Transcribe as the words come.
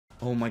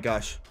Oh my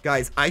gosh.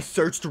 Guys, I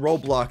searched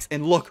Roblox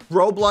and look,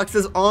 Roblox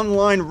is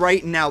online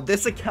right now.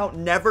 This account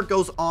never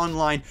goes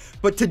online,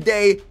 but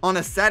today on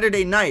a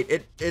Saturday night,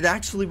 it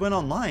actually went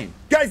online.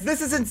 Guys,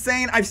 this is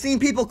insane. I've seen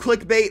people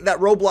clickbait that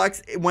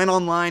Roblox went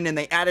online and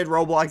they added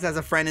Roblox as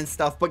a friend and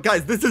stuff, but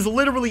guys, this is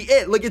literally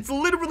it. Like, it's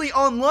literally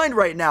online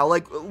right now.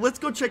 Like, let's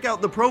go check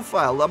out the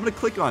profile. I'm gonna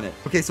click on it.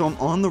 Okay, so I'm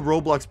on the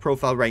Roblox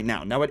profile right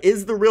now. Now, it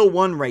is the real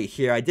one right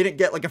here. I didn't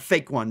get like a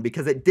fake one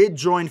because it did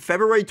join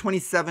February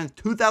 27th,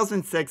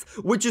 2006,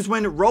 which is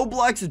when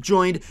Roblox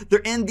joined. They're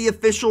in the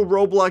official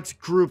Roblox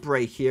group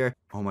right here.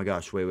 Oh my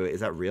gosh, wait, is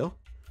that real?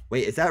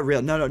 Wait, is that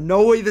real?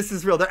 No way this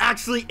is real. They're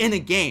actually in a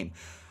game.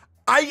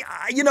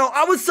 You know,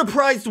 I was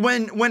surprised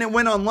when it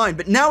went online,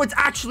 but now it's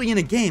actually in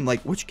a game.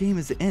 Like, which game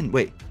is it in?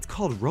 Wait, it's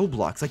called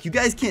Roblox. Like, you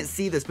guys can't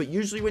see this, but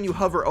usually when you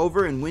hover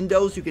over in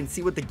Windows, you can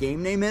see what the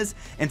game name is.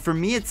 And for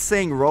me, it's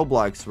saying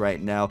Roblox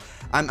right now.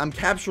 I'm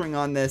capturing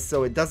on this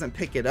so it doesn't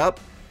pick it up.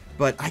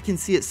 But I can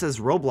see it says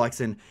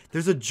Roblox and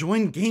there's a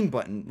join game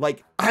button.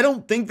 Like, I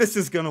don't think this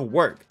is gonna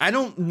work. I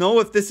don't know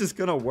if this is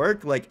gonna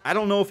work. Like, I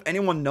don't know if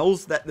anyone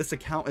knows that this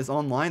account is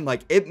online.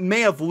 Like, it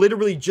may have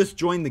literally just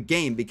joined the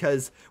game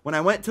because when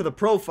I went to the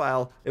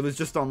profile, it was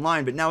just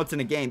online, but now it's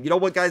in a game. You know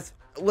what, guys?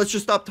 Let's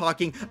just stop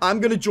talking. I'm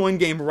gonna join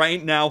game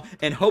right now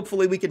and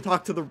hopefully we can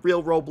talk to the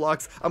real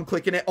Roblox. I'm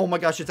clicking it. Oh my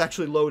gosh, it's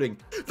actually loading.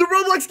 The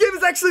Roblox game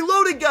is actually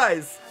loading,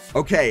 guys.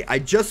 Okay, I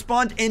just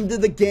spawned into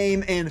the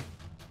game and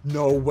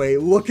no way,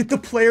 look at the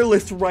player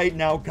list right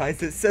now,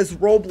 guys. It says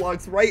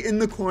Roblox right in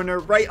the corner,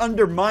 right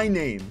under my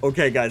name.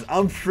 Okay, guys,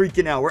 I'm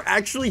freaking out. We're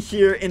actually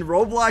here in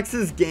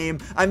Roblox's game.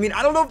 I mean,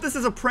 I don't know if this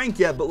is a prank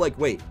yet, but like,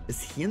 wait, is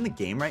he in the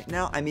game right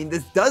now? I mean,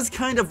 this does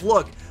kind of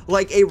look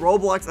like a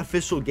Roblox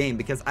official game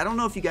because I don't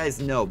know if you guys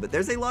know, but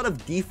there's a lot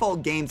of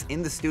default games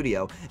in the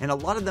studio and a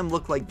lot of them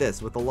look like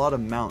this with a lot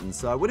of mountains.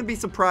 So I wouldn't be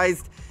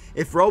surprised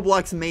if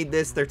Roblox made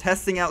this. They're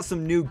testing out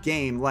some new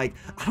game. Like,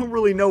 I don't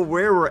really know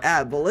where we're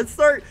at, but let's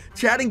start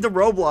chatting to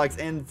Roblox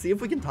and see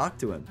if we can talk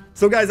to him.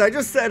 So guys, I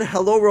just said,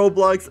 hello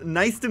Roblox,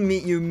 nice to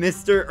meet you,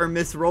 Mr. or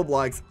Miss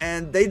Roblox,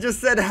 and they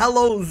just said,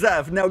 hello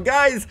Zeph. Now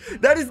guys,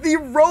 that is the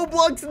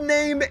Roblox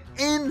name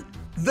in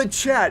the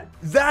chat.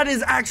 That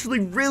is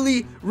actually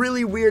really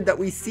weird that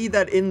we see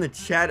that in the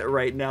chat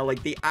right now,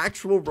 like the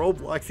actual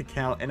Roblox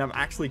account, and I'm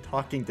actually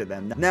talking to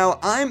them. Now,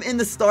 I'm in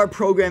the STAR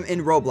program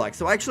in Roblox,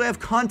 so I actually have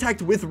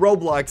contact with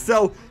Roblox,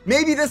 so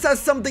maybe this has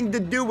something to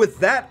do with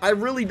that. I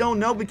really don't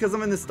know because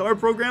I'm in the STAR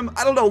program.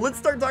 I don't know. Let's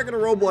start talking to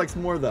Roblox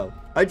more though.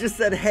 I just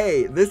said,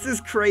 hey, this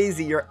is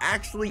crazy. You're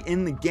actually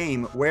in the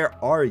game. Where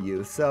are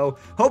you? So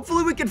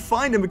hopefully we can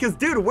find him because,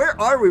 dude, where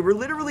are we? We're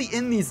literally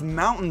in these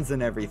mountains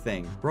and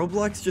everything.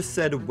 Roblox just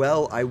said,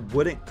 well, I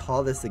wouldn't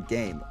call this a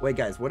game. Wait,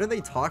 guys, what are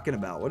they talking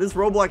about? What is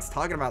Roblox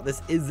talking about?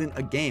 This isn't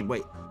a game.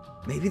 Wait,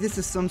 maybe this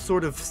is some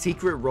sort of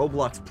secret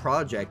Roblox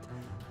project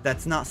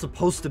that's not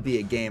supposed to be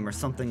a game or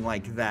something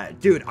like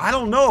that. Dude, I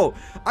don't know.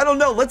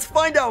 Let's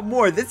find out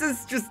more. This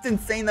is just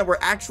insane that we're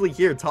actually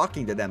here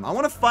talking to them. I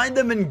want to find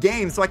them in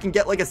game so I can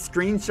get like a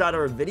screenshot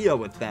or a video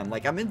with them.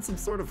 Like, I'm in some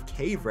sort of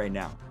cave right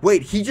now.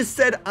 Wait, he just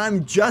said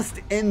I'm just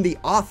in the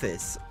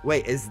office.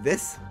 Wait, is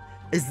this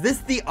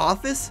the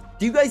office?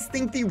 Do you guys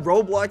think the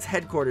Roblox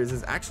headquarters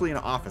is actually an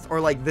office, or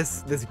like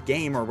this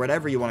game or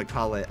whatever you want to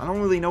call it? I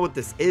don't really know what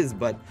this is,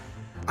 but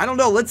I don't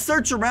know. Let's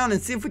search around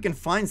and see if we can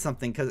find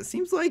something, because it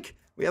seems like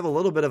we have a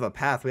little bit of a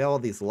path. We have all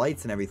these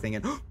lights and everything,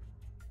 and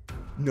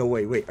no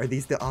way, wait, are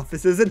these the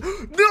offices? And no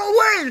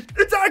way,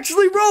 it's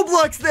actually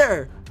Roblox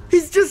there.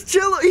 He's just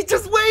chilling. He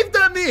just waved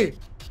at me.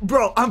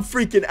 Bro, I'm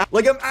freaking out.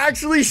 Like, I'm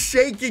actually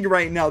shaking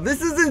right now.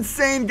 This is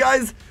insane,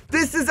 guys.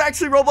 This is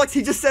actually Roblox.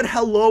 He just said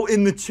hello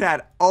in the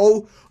chat.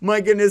 Oh my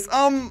goodness.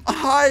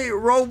 Hi,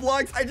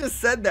 Roblox. I just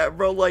said that,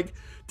 bro. Like,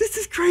 this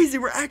is crazy.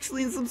 We're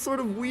actually in some sort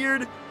of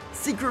weird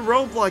secret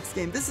Roblox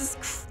game. This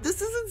is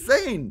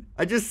insane.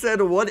 I just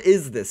said, what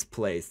is this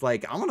place?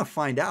 Like, I want to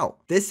find out.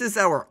 This is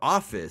our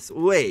office.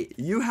 Wait,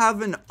 you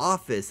have an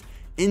office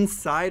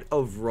inside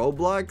of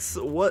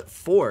Roblox? What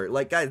for?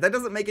 Like, guys, that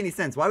doesn't make any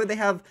sense. Why would they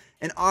have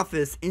an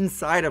office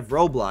inside of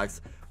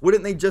Roblox?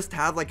 Wouldn't they just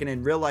have like an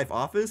in real life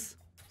office?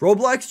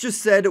 Roblox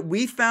just said,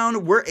 we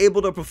found we're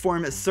able to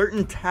perform a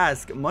certain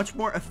task much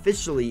more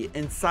officially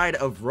inside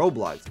of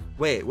Roblox.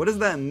 Wait, what does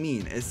that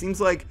mean? It seems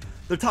like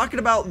they're talking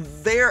about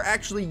they're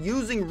actually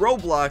using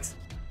Roblox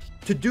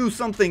to do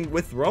something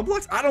with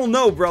Roblox? I don't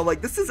know, bro.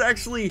 Like, this is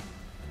actually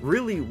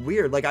really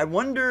weird. Like, I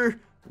wonder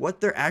what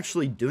they're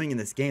actually doing in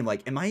this game.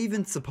 Like, am I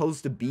even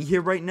supposed to be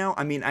here right now?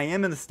 I mean, I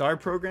am in the STAR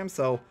program,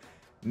 so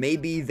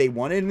maybe they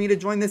wanted me to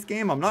join this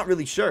game. I'm not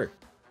really sure.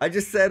 I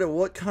just said,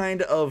 what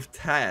kind of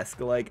task?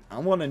 Like, I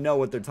want to know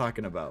what they're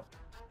talking about.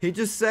 He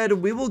just said,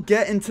 we will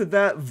get into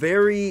that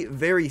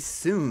very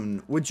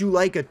soon. Would you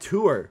like a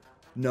tour?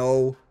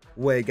 No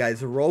way,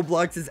 guys.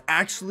 Roblox is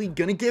actually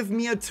gonna give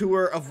me a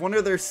tour of one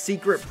of their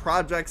secret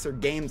projects or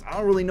games. I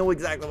don't really know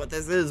exactly what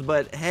this is,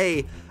 but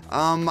hey,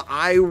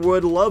 I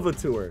would love a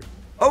tour.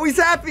 Oh, he's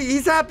happy.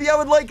 He's happy. I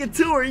would like a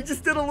tour. He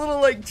just did a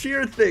little like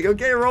cheer thing.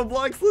 Okay,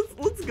 Roblox,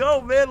 let's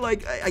go, man.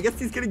 Like, I guess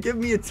he's gonna give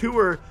me a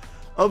tour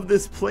of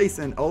this place.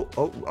 And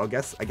I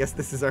guess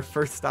this is our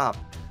first stop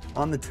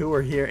on the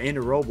tour here in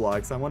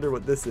Roblox. I wonder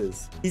what this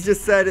is. He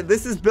just said,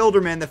 this is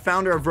Builderman, the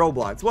founder of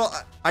Roblox. Well,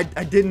 I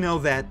didn't know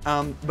that,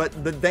 but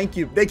thank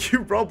you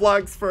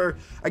Roblox for,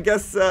 I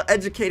guess,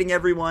 educating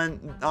everyone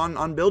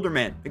on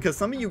Builderman, because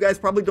some of you guys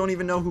probably don't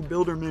even know who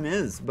Builderman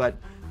is, but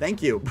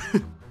thank you.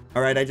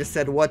 All right, I just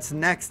said, what's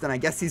next? And I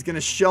guess he's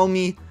gonna show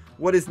me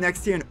what is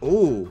next here. And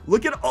oh,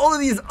 look at all of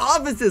these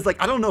offices. Like,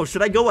 I don't know,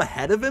 should I go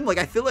ahead of him? Like,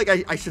 I feel like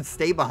I should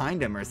stay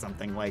behind him or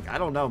something. Like, I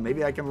don't know,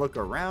 maybe I can look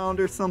around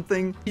or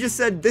something. He just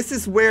said, this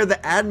is where the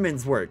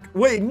admins work.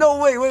 Wait, no,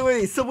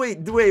 wait. So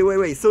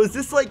wait. So is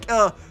this like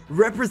a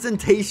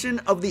representation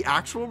of the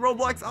actual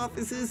Roblox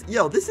offices?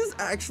 Yo, this is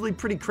actually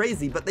pretty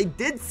crazy, but they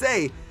did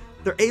say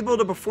they're able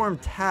to perform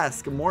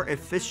tasks more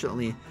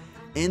efficiently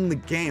in the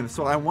game.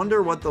 So I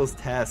wonder what those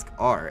tasks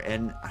are,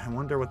 and I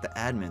wonder what the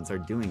admins are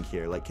doing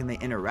here. Like, can they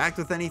interact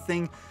with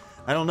anything?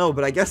 I don't know,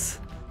 but I guess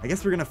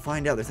we're gonna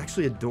find out. There's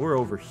actually a door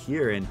over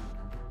here, and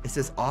it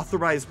says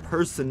authorized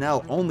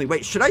personnel only.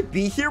 Wait, should I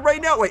be here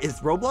right now? Wait, is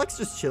Roblox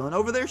just chilling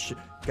over there?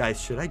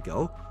 Guys, should I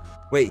go?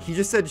 Wait, he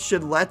just said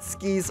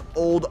Shedletsky's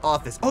old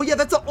office. Oh yeah,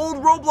 that's an old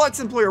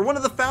Roblox employer, one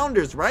of the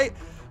founders, right?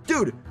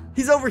 Dude,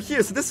 he's over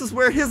here, so this is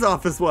where his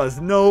office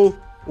was. No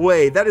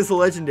way, that is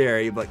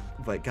legendary. But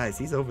guys,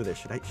 he's over there.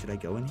 Should I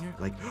go in here?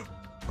 Like,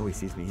 oh, he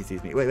sees me.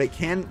 Wait,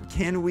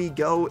 can we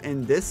go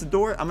in this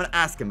door? I'm gonna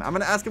ask him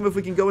if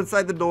we can go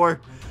inside the door.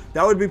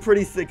 That would be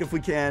pretty sick if we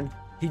can.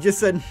 He just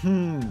said,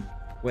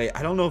 wait,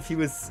 I don't know if he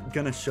was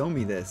gonna show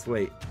me this.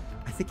 Wait,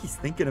 I think he's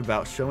thinking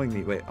about showing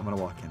me. Wait, I'm gonna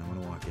walk in.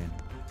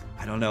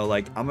 I don't know,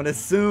 like, I'm gonna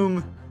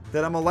assume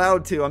that I'm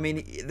allowed to. I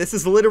mean, this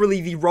is literally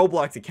the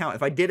Roblox account.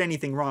 If I did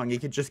anything wrong, he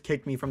could just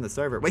kick me from the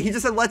server. Wait, he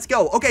just said, let's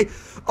go. Okay,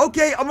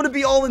 I'm gonna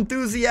be all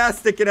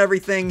enthusiastic and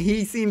everything.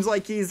 He seems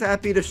like he's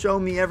happy to show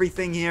me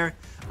everything here.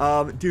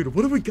 Dude,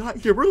 what do we got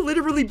here? We're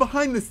literally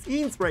behind the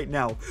scenes right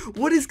now.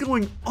 What is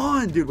going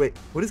on, dude? Wait,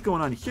 what is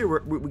going on here?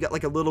 We got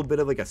like a little bit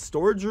of like a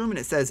storage room, and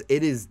it says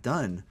it is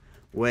done.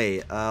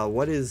 Wait,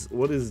 what is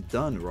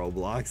done,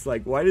 Roblox?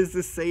 Like, why does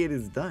this say it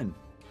is done?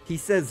 He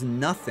says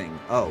nothing.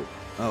 Oh,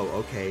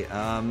 okay.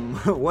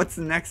 What's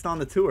next on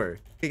the tour?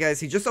 Hey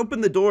guys, he just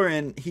opened the door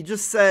and he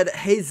just said,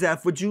 hey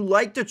Zeph, would you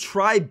like to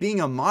try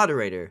being a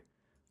moderator?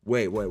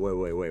 Wait.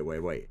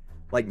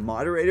 Like,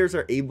 moderators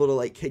are able to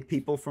like kick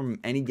people from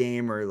any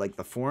game or like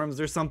the forums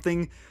or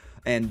something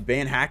and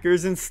ban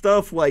hackers and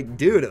stuff? Like,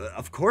 dude,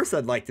 of course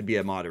I'd like to be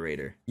a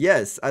moderator.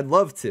 Yes, I'd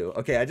love to.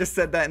 Okay, I just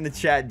said that in the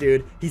chat,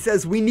 dude. He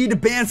says we need to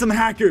ban some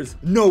hackers.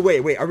 No,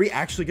 wait, are we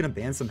actually gonna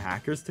ban some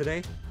hackers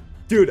today?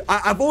 Dude,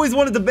 I've always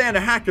wanted to ban a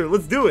hacker.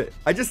 Let's do it.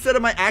 I just said,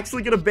 am I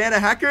actually gonna ban a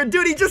hacker? And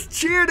dude, he just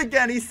cheered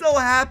again. He's so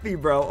happy,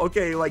 bro.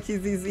 Okay, like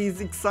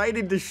he's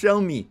excited to show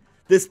me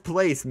this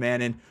place,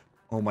 man. And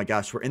oh my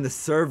gosh, we're in the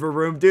server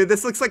room, dude.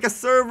 This looks like a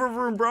server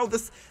room, bro.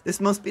 This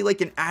must be like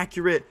an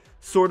accurate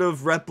sort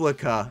of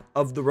replica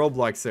of the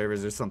Roblox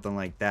servers or something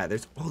like that.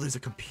 There's a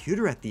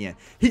computer at the end.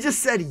 He just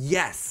said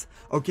yes.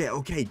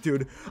 Okay,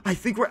 dude. I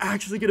think we're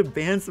actually gonna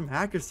ban some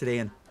hackers today.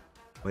 And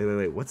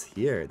wait, what's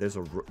here? There's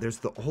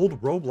the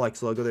old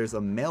Roblox logo. There's a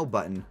mail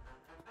button,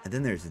 and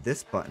then there's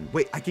this button.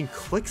 Wait, I can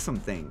click some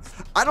things.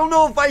 I don't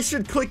know if I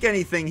should click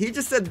anything. He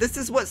just said this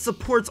is what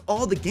supports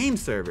all the game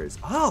servers.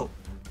 Oh,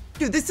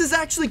 dude, this is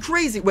actually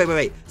crazy.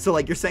 Wait. So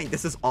like, you're saying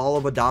this is all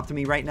of Adopt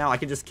Me right now? I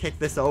can just kick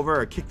this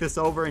over and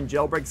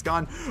Jailbreak's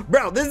gone?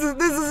 Bro, this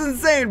is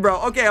insane,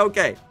 bro.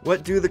 Okay.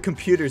 What do the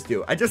computers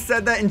do? I just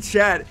said that in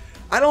chat.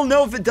 I don't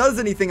know if it does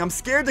anything. I'm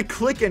scared to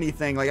click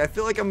anything. Like, I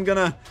feel like I'm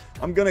gonna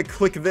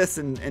click this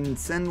and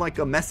send like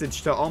a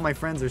message to all my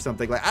friends or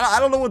something. Like, I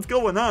don't know what's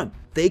going on.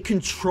 They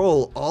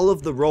control all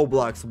of the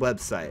Roblox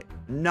website.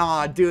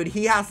 Nah, dude,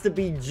 he has to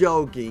be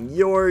joking.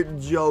 You're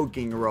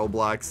joking,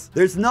 Roblox.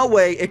 There's no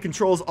way it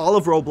controls all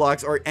of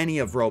Roblox or any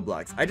of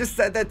Roblox. I just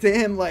said that to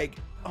him like,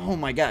 oh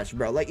my gosh,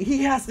 bro. Like,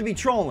 he has to be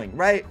trolling,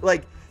 right?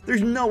 Like,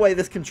 there's no way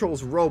this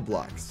controls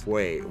Roblox.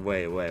 Wait.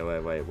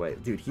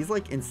 Dude, he's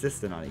like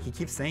insistent on it. He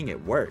keeps saying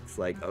it works.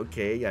 Like,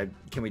 okay,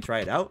 can we try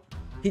it out?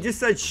 He just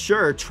said,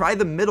 sure, try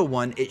the middle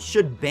one. It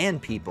should ban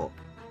people.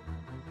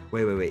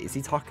 Wait. Is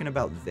he talking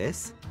about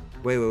this?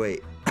 Wait.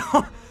 Wait.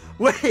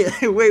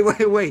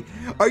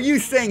 Are you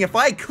saying if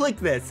I click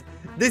this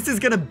is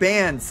gonna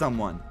ban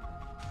someone?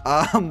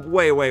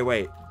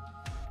 Wait.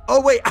 Oh,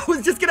 wait, I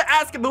was just gonna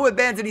ask him who it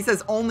bans, and he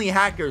says only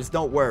hackers,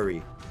 don't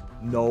worry.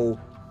 No.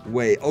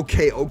 Wait,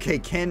 okay,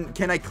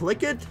 can I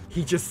click it?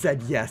 He just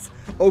said yes.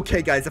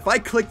 Okay, guys, if I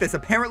click this,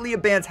 apparently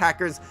it bans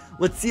hackers.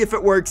 Let's see if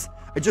it works.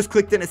 I just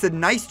clicked it and it said,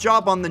 nice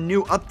job on the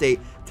new update.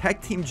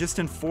 Tech team just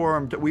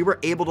informed we were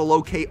able to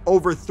locate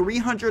over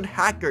 300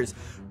 hackers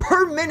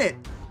per minute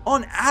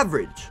on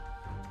average.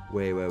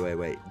 Wait.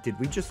 Did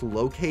we just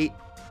locate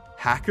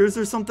hackers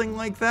or something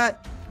like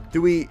that?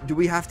 Do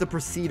we have to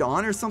proceed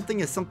on or something?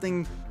 Is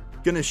something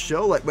gonna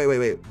show? Like,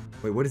 wait,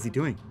 what is he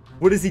doing?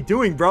 What is he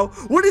doing, bro?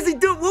 What is he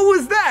doing? What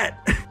was that?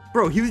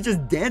 Bro, he was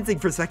just dancing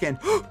for a second.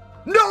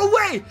 No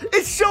way!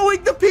 It's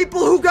showing the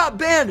people who got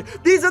banned.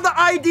 These are the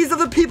IDs of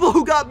the people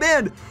who got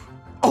banned.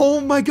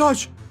 Oh my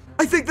gosh.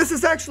 I think this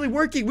is actually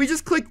working. We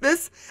just clicked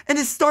this and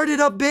it started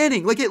up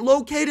banning. Like it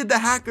located the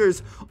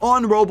hackers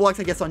on Roblox,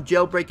 I guess on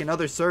Jailbreak and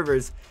other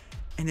servers.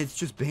 And it's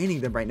just banning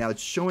them right now.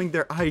 It's showing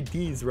their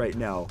IDs right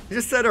now. I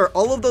just said, are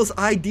all of those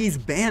IDs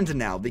banned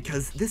now?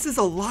 Because this is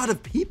a lot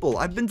of people.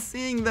 I've been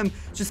seeing them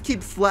just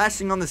keep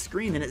flashing on the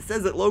screen. And it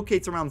says it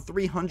locates around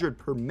 300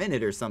 per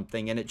minute or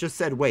something. And it just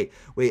said, wait,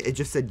 it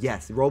just said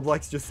yes.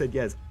 Roblox just said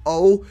yes.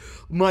 Oh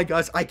my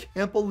gosh, I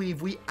can't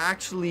believe we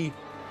actually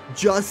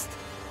just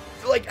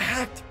like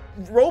hacked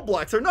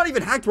Roblox, or not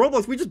even hacked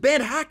Roblox, we just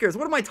banned hackers.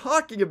 What am I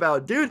talking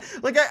about, dude?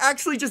 Like, I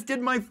actually just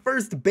did my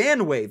first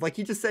ban wave. Like,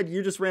 he just said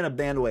you just ran a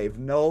ban wave.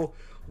 No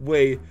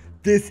way.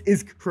 This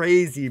is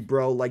crazy,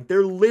 bro. Like,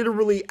 they're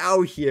literally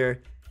out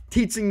here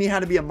teaching me how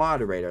to be a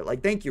moderator.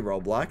 Like, thank you,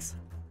 Roblox.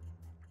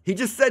 He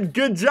just said,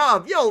 good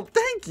job. Yo,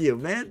 thank you,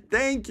 man.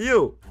 Thank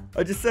you.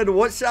 I just said,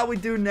 what shall we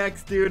do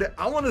next, dude?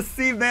 I want to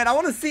see, man. I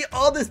want to see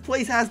all this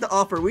place has to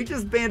offer. We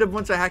just banned a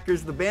bunch of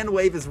hackers. The ban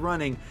wave is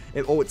running.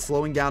 It's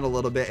slowing down a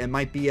little bit. It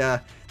might be,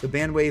 the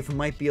ban wave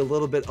might be a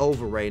little bit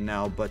over right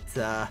now. But,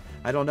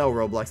 I don't know,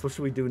 Roblox. What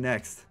should we do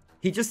next?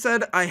 He just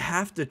said, I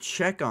have to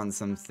check on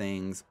some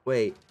things.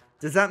 Wait,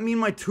 does that mean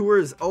my tour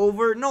is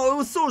over? No, it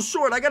was so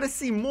short. I got to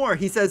see more.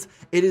 He says,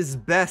 it is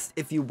best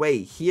if you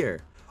wait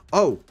here.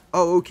 Oh,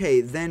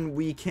 okay, then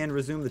we can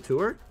resume the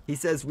tour? He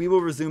says, we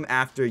will resume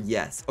after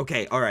yes.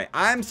 Okay, all right,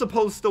 I'm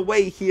supposed to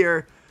wait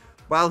here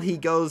while he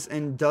goes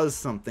and does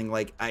something.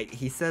 Like,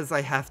 he says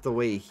I have to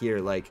wait here.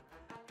 Like,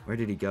 where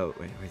did he go?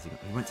 Wait, where is he?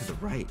 He went to the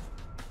right.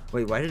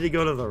 Wait, why did he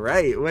go to the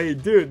right?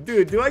 Wait, dude,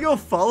 do I go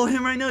follow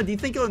him right now? Do you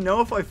think he'll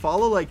know if I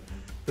follow? Like,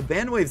 the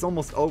ban wave's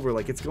almost over.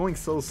 Like, it's going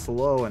so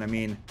slow, and I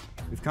mean,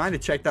 we've kind of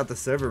checked out the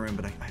server room,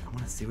 but I want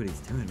to see what he's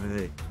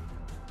doing.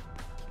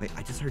 Wait,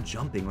 I just heard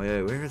jumping.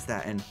 Wait, where is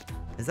that? And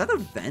is that a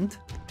vent?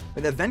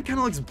 Wait, that vent kind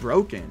of looks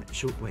broken.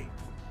 Wait,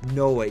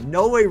 no way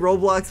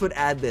Roblox would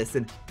add this.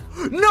 And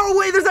no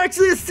way, there's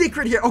actually a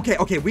secret here.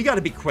 Okay, we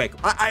gotta be quick.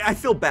 I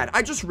feel bad.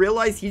 I just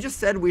realized he just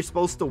said we're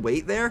supposed to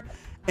wait there,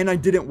 and I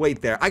didn't wait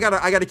there. I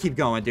gotta keep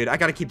going, dude. I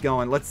gotta keep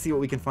going. Let's see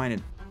what we can find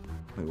in.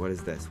 Wait, what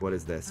is this? What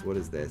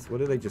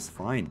did I just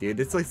find,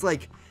 dude? It's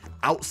like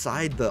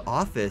outside the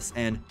office,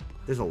 and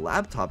there's a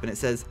laptop, and it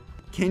says,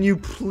 can you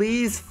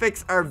please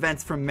fix our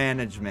vents from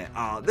management?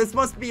 Oh, this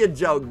must be a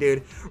joke,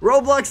 dude.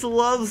 Roblox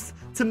loves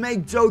to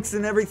make jokes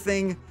and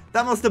everything.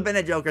 That must have been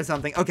a joke or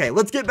something. Okay,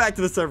 let's get back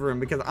to the server room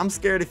because I'm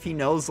scared if he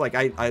knows, like,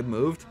 I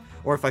moved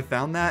or if I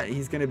found that,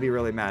 he's gonna be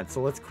really mad.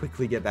 So let's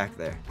quickly get back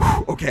there.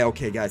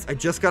 Okay, guys. I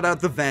just got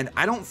out the vent.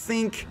 I don't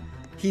think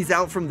he's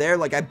out from there.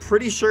 Like, I'm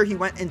pretty sure he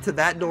went into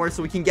that door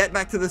so we can get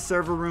back to the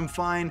server room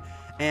fine.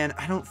 And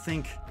I don't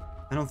think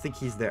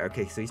he's there.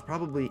 Okay, so he's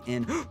probably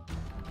in...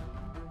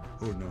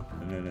 Oh,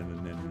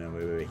 no,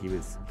 wait, he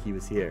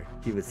was here.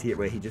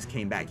 Wait, he just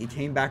came back. He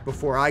came back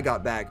before I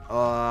got back.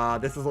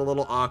 This is a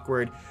little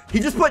awkward. He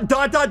just put ... in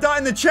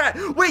the chat.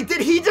 Wait,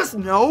 did he just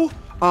know?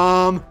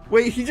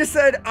 Wait, he just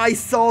said, I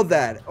saw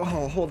that.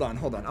 Oh, hold on.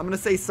 I'm gonna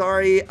say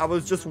sorry. I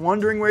was just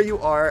wondering where you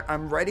are.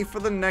 I'm ready for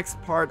the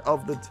next part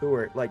of the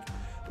tour. Like,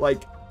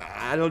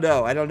 I don't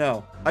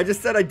know. I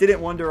just said I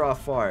didn't wander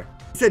off far.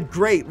 He said,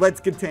 great, let's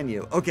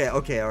continue. Okay,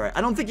 all right.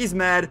 I don't think he's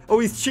mad. Oh,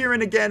 he's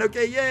cheering again.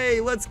 Okay, yay,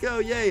 let's go,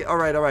 yay. All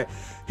right.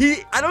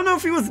 I don't know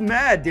if he was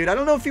mad, dude. I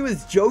don't know if he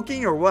was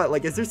joking or what.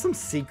 Like, is there some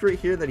secret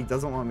here that he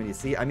doesn't want me to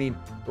see? I mean,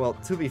 well,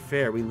 to be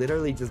fair, we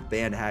literally just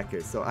banned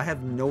hackers, so I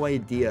have no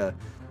idea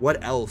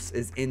what else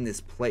is in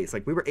this place.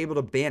 Like, we were able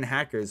to ban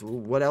hackers.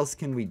 What else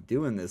can we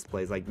do in this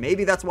place? Like,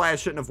 maybe that's why I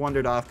shouldn't have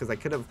wandered off, because I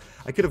could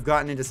have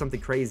gotten into something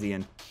crazy.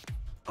 And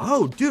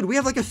oh, dude, we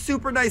have like a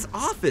super nice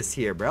office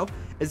here, bro.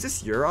 Is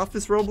this your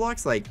office,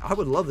 Roblox? Like, I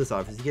would love this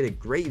office. You get a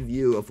great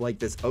view of like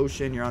this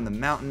ocean. You're on the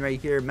mountain right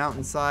here,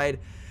 mountainside.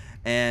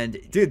 And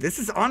dude, this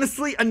is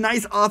honestly a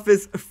nice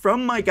office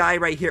from my guy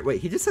right here.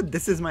 Wait, he just said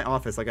this is my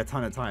office like a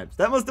ton of times.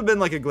 That must have been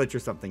like a glitch or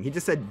something. He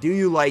just said, do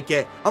you like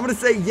it? I'm gonna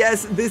say,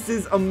 yes, this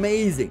is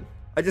amazing.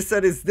 I just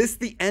said, is this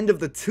the end of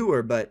the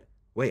tour? But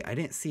wait, I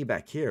didn't see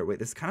back here. Wait,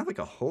 there's kind of like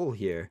a hole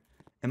here.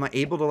 Am I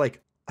able to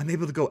like... I'm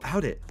able to go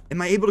out it.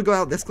 Am I able to go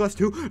out this glass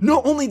too?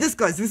 No, only this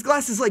glass. This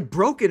glass is like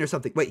broken or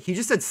something. Wait, he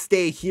just said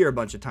stay here a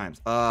bunch of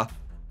times.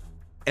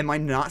 Am I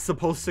not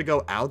supposed to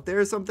go out there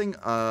or something?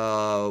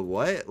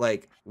 What?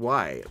 Like,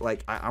 why?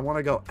 Like, I want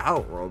to go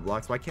out,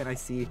 Roblox. Why can't I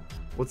see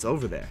what's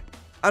over there?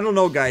 I don't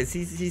know, guys.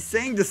 He's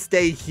saying to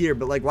stay here,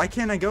 but like, why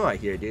can't I go out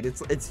here, dude?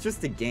 It's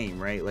just a game,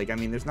 right? Like, I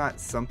mean, there's not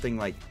something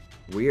like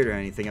weird or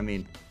anything. I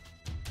mean,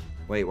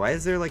 wait, why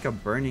is there like a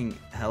burning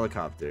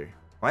helicopter?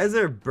 Why is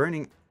there a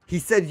burning... He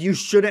said you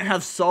shouldn't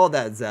have saw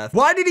that, Zeph.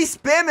 Why did he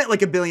spam it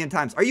like a billion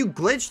times? Are you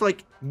glitched?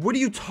 Like, what are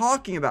you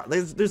talking about?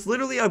 There's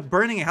literally a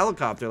burning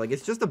helicopter. Like,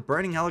 it's just a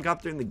burning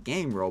helicopter in the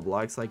game,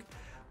 Roblox. Like,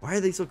 why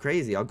are they so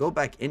crazy? I'll go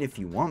back in if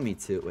you want me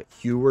to. Wait,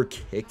 you were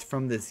kicked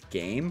from this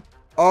game?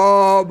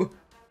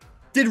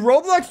 Did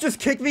Roblox just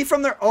kick me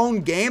from their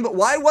own game? But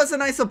why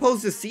wasn't I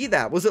supposed to see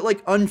that? Was it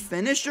like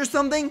unfinished or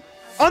something?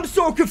 I'm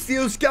so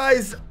confused,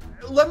 guys.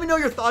 Let me know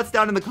your thoughts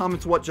down in the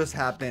comments. What just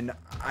happened?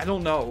 I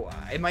don't know.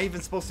 Am I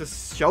even supposed to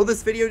show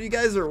this video to you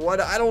guys or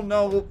what? I don't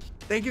know.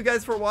 Thank you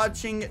guys for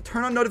watching.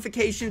 Turn on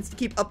notifications to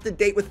keep up to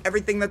date with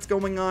everything that's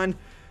going on.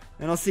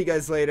 And I'll see you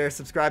guys later.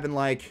 Subscribe and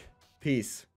like. Peace.